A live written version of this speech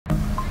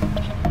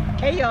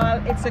Hey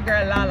y'all, it's your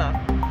girl Lala,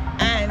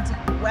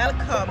 and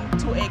welcome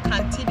to a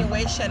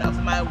continuation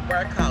of my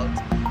workout.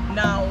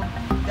 Now,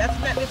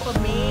 definitely for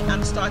me,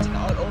 I'm starting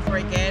all over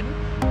again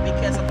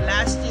because of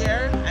last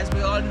year, as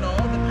we all know,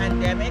 the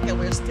pandemic, and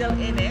we're still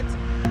in it.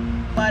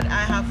 But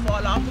I have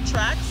fallen off the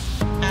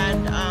tracks,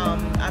 and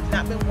I've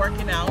not been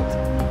working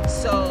out.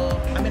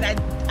 So, I mean, I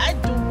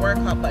do work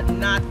out, but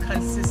not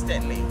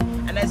consistently.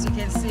 And as you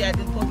can see, I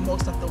did put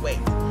most of the weight.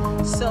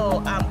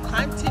 So I'm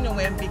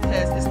continuing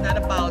because it's not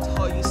about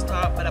how you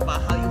start, but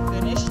about how you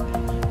finish.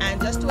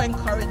 And just to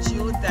encourage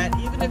you that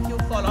even if you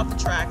fall off the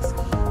tracks,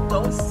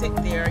 don't sit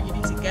there. You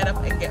need to get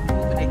up and get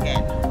moving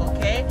again,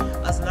 okay?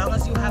 As long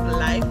as you have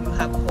life, you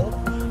have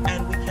hope,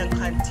 and we can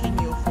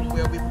continue from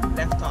where we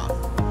left off.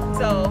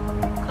 So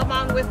come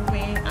on with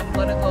me. I'm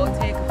gonna go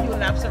take a few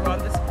laps around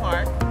this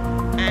park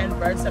and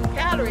burn some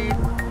calories.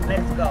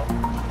 Let's go.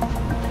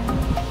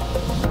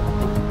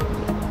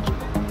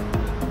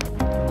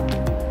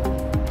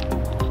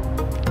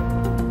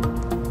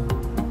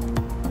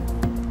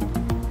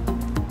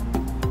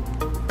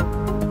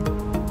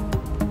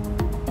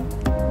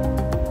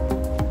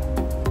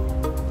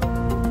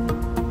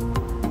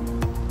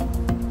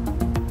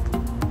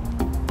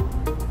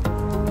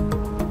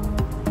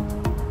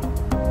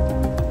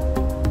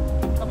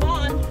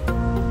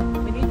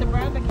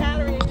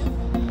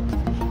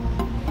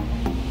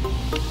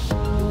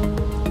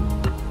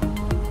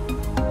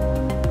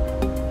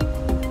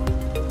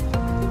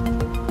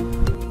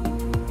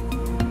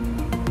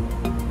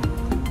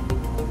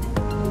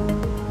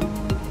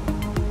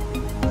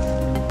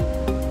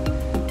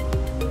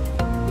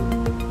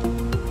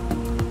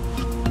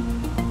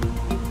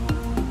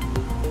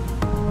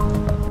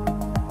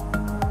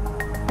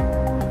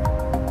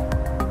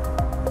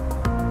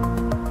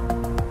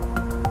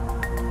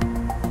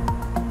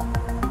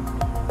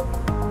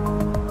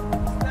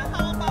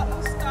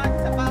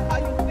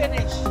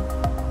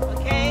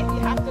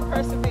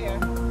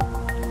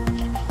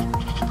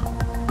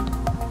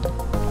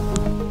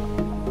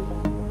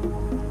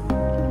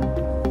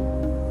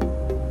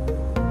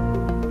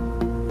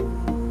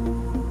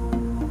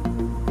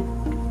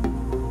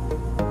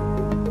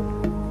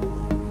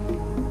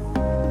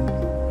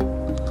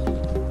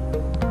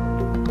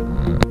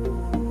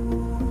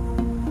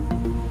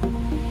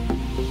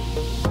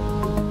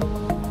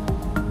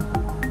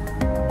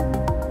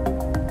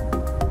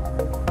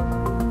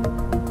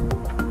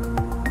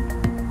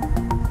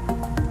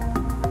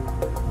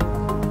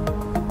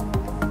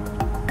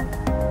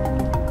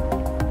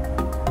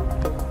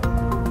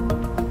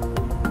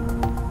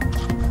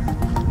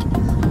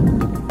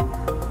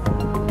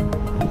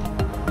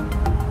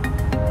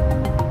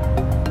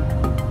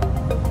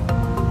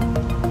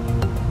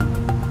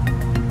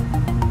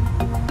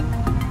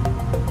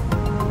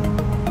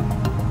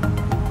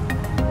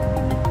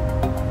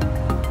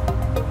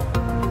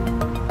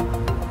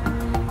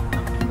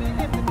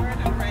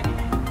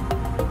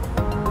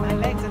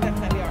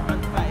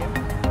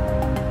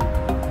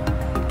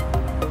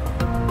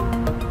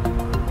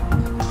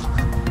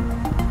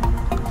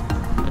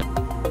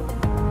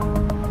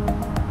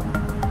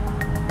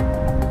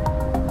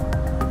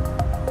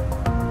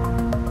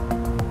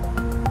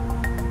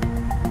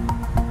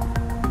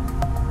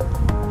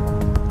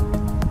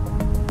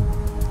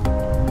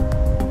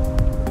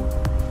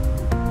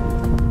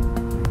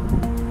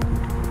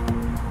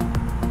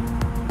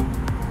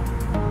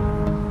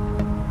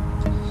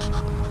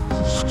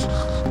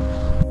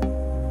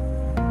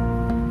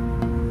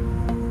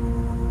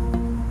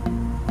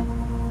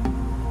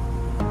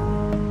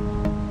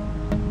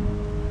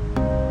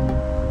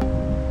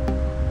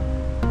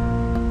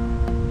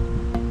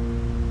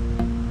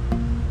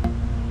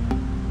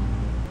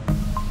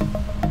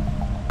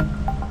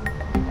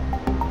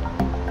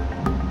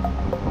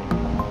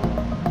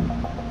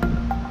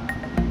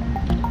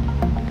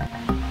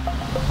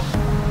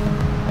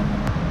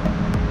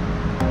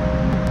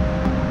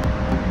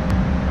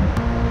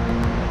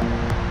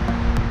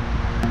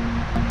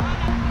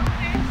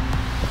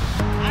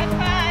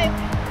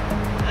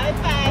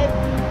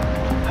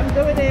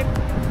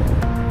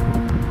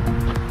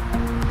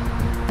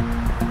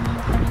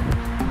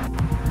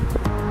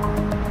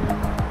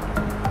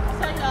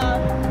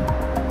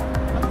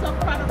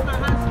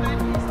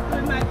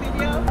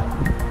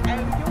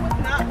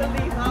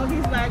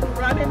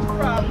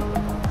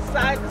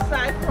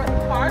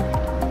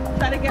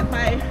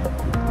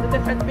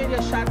 Different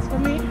video shots for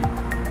me.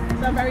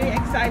 So I'm very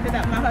excited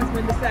that my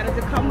husband decided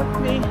to come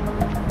with me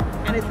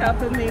and is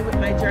helping me with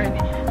my journey.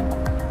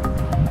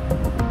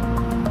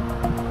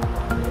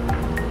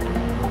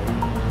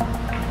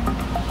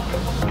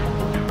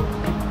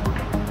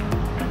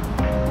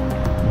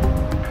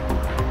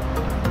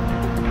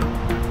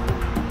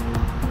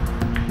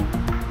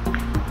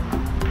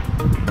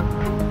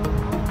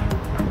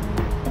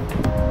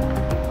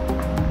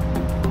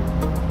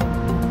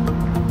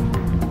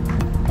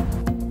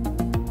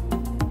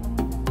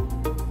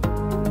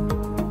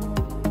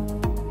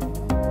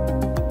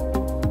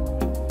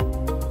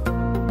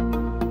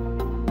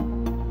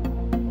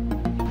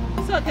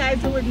 So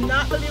guys, you would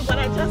not believe what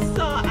I just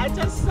saw. I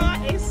just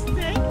saw a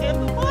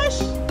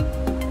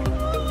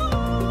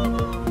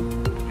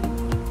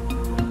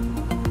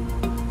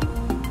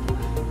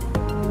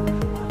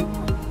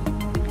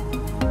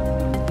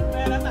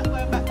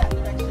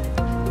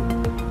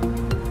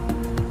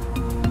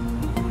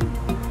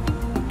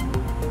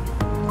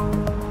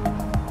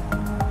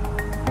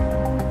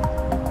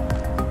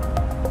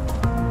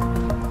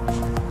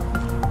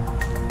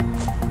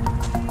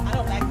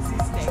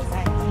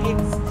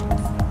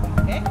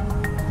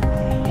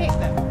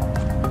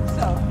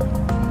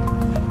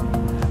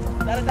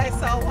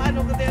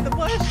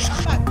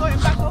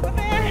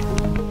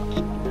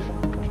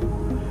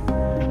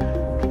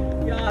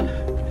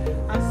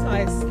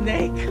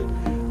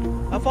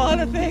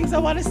else I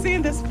want to see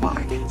in this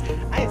park.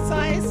 I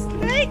saw a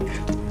snake.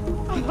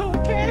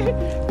 Okay.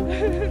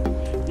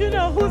 You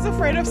know who's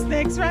afraid of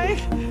snakes,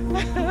 right?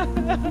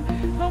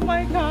 Oh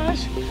my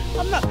gosh.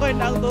 I'm not going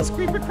down those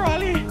creepy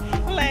crawly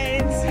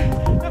lanes.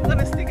 I'm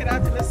gonna stick it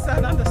out to the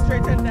sun on the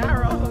straight and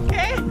narrow,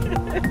 okay?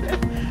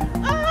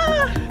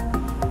 Ah.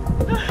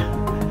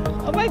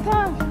 Oh my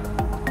God.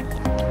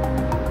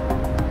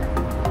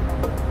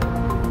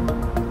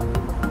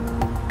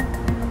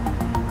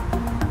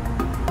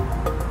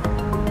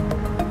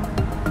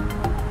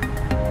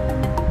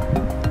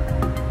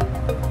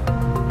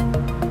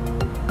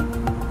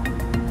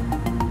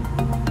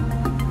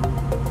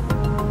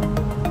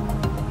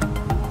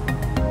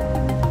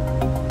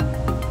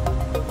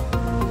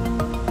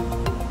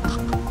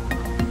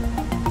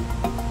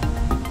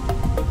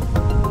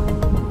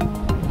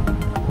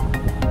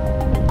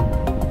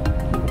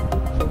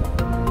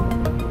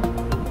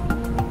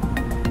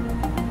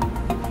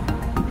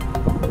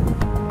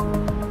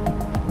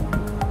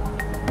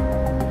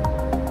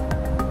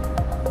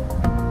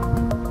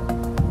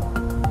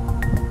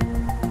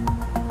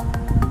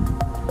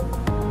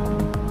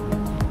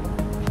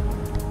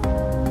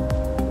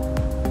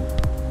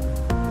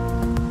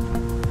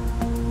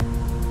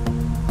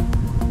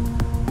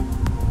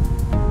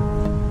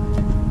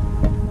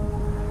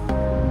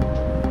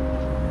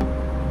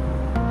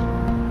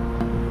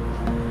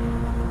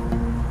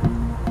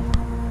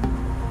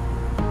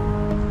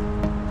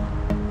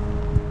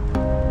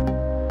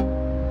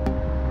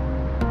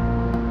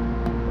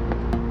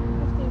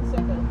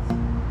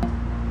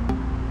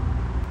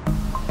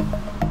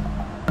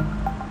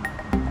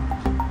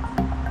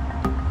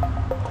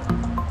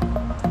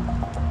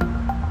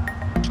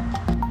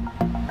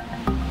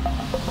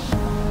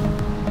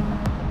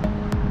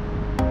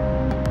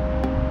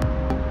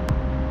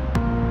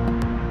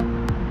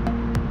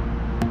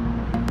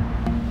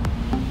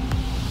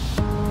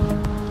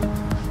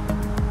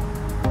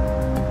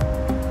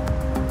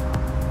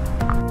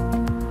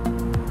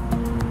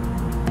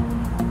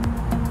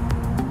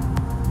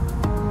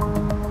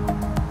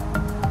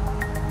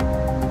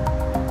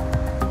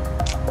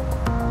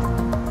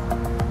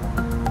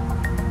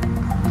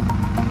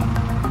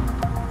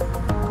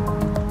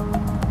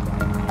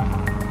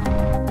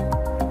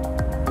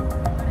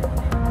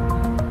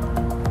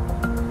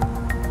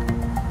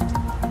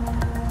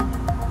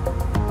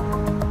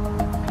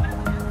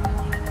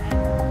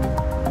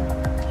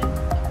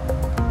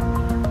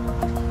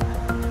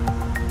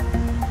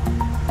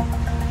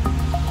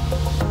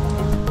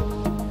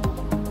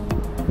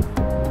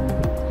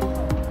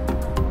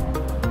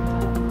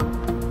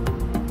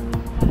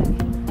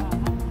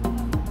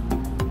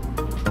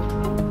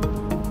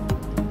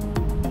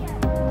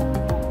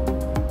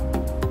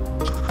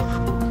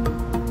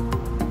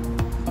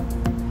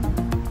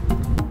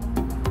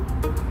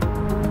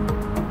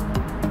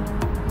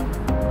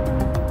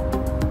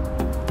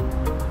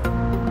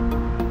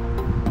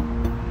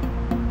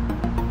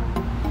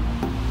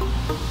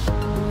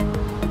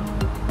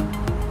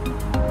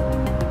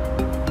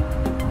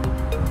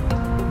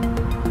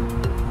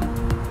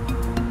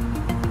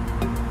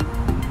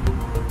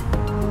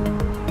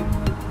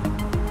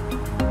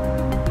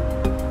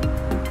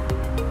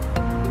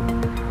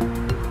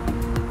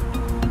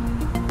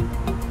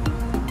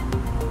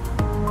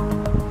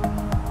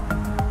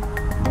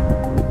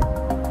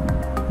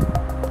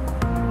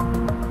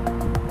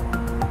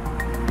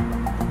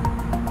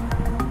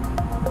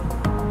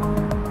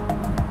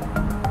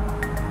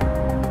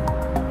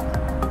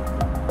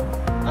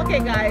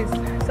 Okay guys,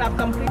 so I've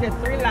completed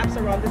 3 laps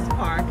around this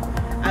park.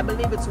 I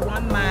believe it's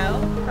 1 mile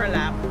per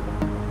lap,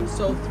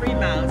 so 3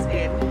 miles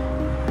in.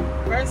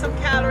 Burned some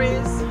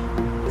calories,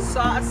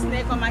 saw a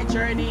snake on my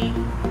journey,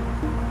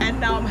 and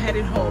now I'm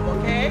heading home,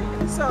 okay?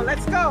 So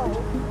let's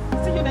go.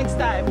 See you next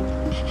time.